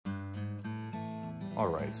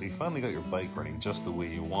Alright, so you finally got your bike running just the way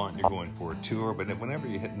you want. You're going for a tour, but whenever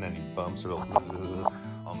you're hitting any bumps or on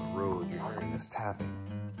the road, you're hearing this tapping,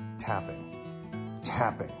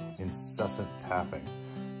 incessant tapping.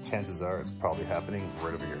 Chances are it's probably happening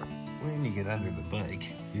right over here. When you get under the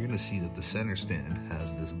bike, you're going to see that the center stand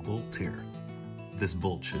has this bolt here. This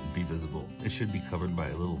bolt shouldn't be visible. It should be covered by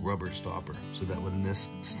a little rubber stopper so that when this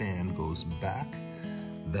stand goes back,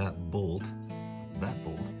 that bolt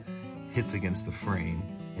hits against the frame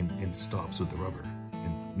and stops with the rubber.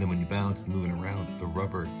 And then when you bounce and moving around, the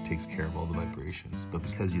rubber takes care of all the vibrations. But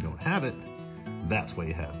because you don't have it, that's why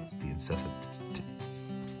you have the incessant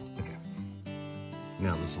okay.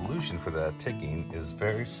 Now the solution for that ticking is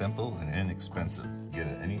very simple and inexpensive. Get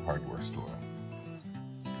it at any hardware store.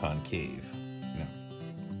 Concave.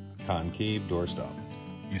 Concave door stop.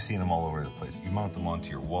 You've seen them all over the place. You mount them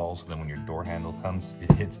onto your wall so that when your door handle comes,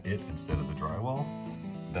 it hits it instead of the drywall.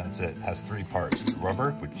 That's it. It has three parts. The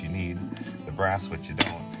rubber, which you need, the brass, which you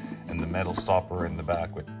don't, and the metal stopper in the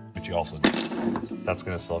back, which you also need. That's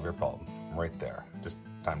going to solve your problem right there. Just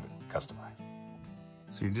time to customize.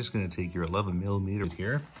 So you're just going to take your 11mm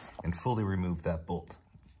here and fully remove that bolt.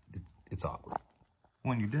 It's awkward.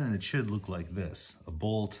 When you're done, it should look like this. A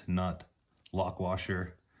bolt, nut, lock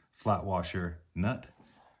washer, flat washer, nut.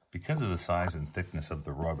 Because of the size and thickness of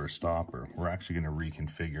the rubber stopper, we're actually going to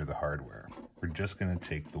reconfigure the hardware. We're just going to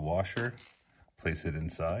take the washer, place it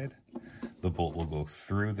inside. The bolt will go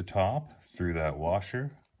through the top, through that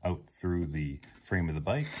washer, out through the frame of the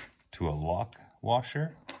bike, to a lock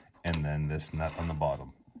washer, and then this nut on the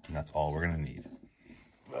bottom. And that's all we're going to need.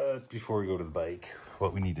 But before we go to the bike,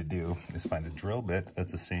 what we need to do is find a drill bit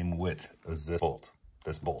that's the same width as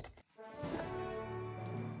this bolt.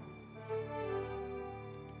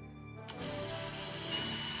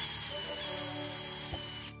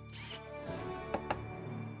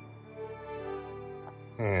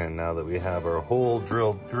 And now that we have our hole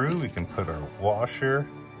drilled through, we can put our washer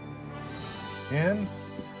in,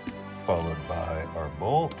 followed by our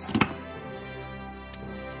bolt.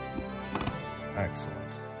 Excellent.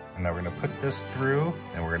 And now we're going to put this through,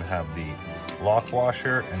 and we're going to have the lock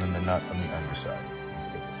washer and then the nut on the underside. Let's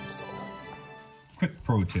get this installed. Quick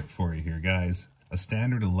pro tip for you here, guys. A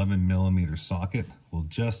standard 11mm socket will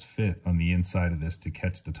just fit on the inside of this to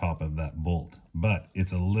catch the top of that bolt, but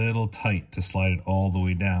it's a little tight to slide it all the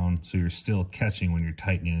way down so you're still catching when you're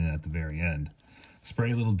tightening it at the very end.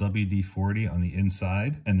 Spray a little WD-40 on the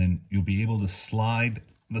inside, and then you'll be able to slide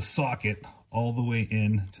the socket all the way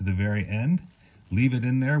in to the very end. Leave it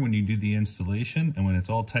in there when you do the installation, and when it's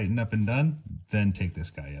all tightened up and done, then take this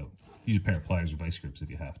guy out. Use a pair of pliers or vice grips if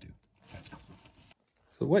you have to. Let's go.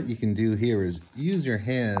 So what you can do here is use your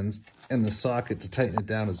hands and the socket to tighten it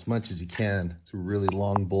down as much as you can. It's a really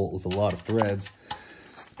long bolt with a lot of threads.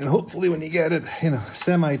 And hopefully when you get it,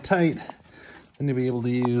 semi-tight, then you'll be able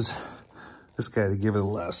to use this guy to give it the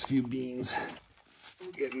last few beans.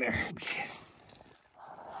 Get in there. Okay.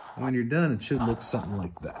 When you're done, it should look something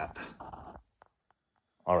like that.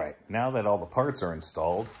 All right, now that all the parts are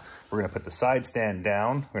installed, we're going to put the side stand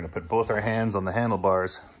down. We're going to put both our hands on the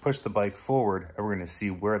handlebars, push the bike forward, and we're going to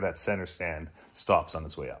see where that center stand stops on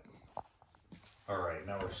its way up. All right,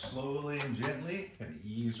 now we're slowly and gently going to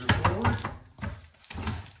ease her forward.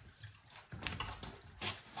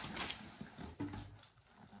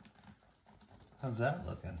 How's that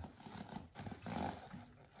looking?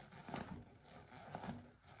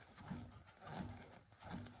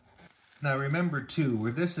 Now remember too,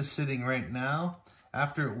 where this is sitting right now,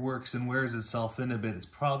 after it works and wears itself in a bit, it's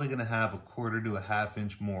probably going to have 1/4 to 1/2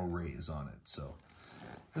 inch more raise on it. So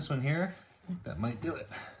this one here, I think that might do it.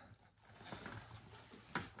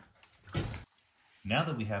 Now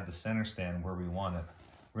that we have the center stand where we want it,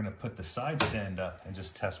 we're going to put the side stand up and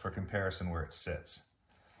just test for comparison where it sits.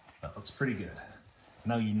 That looks pretty good.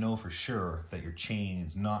 Now you know for sure that your chain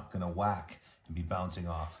is not going to whack and be bouncing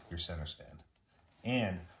off your center stand.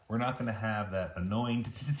 And we're not going to have that annoying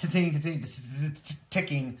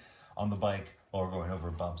ticking on the bike while we're going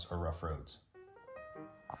over bumps or rough roads.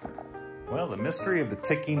 Well, the mystery of the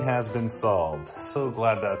ticking has been solved. So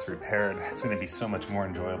glad that's repaired. It's going to be so much more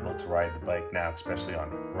enjoyable to ride the bike now, especially on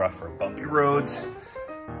rough or bumpy roads.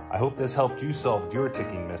 I hope this helped you solve your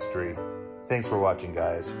ticking mystery. Thanks for watching,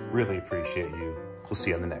 guys. Really appreciate you. We'll see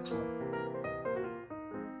you on the next one.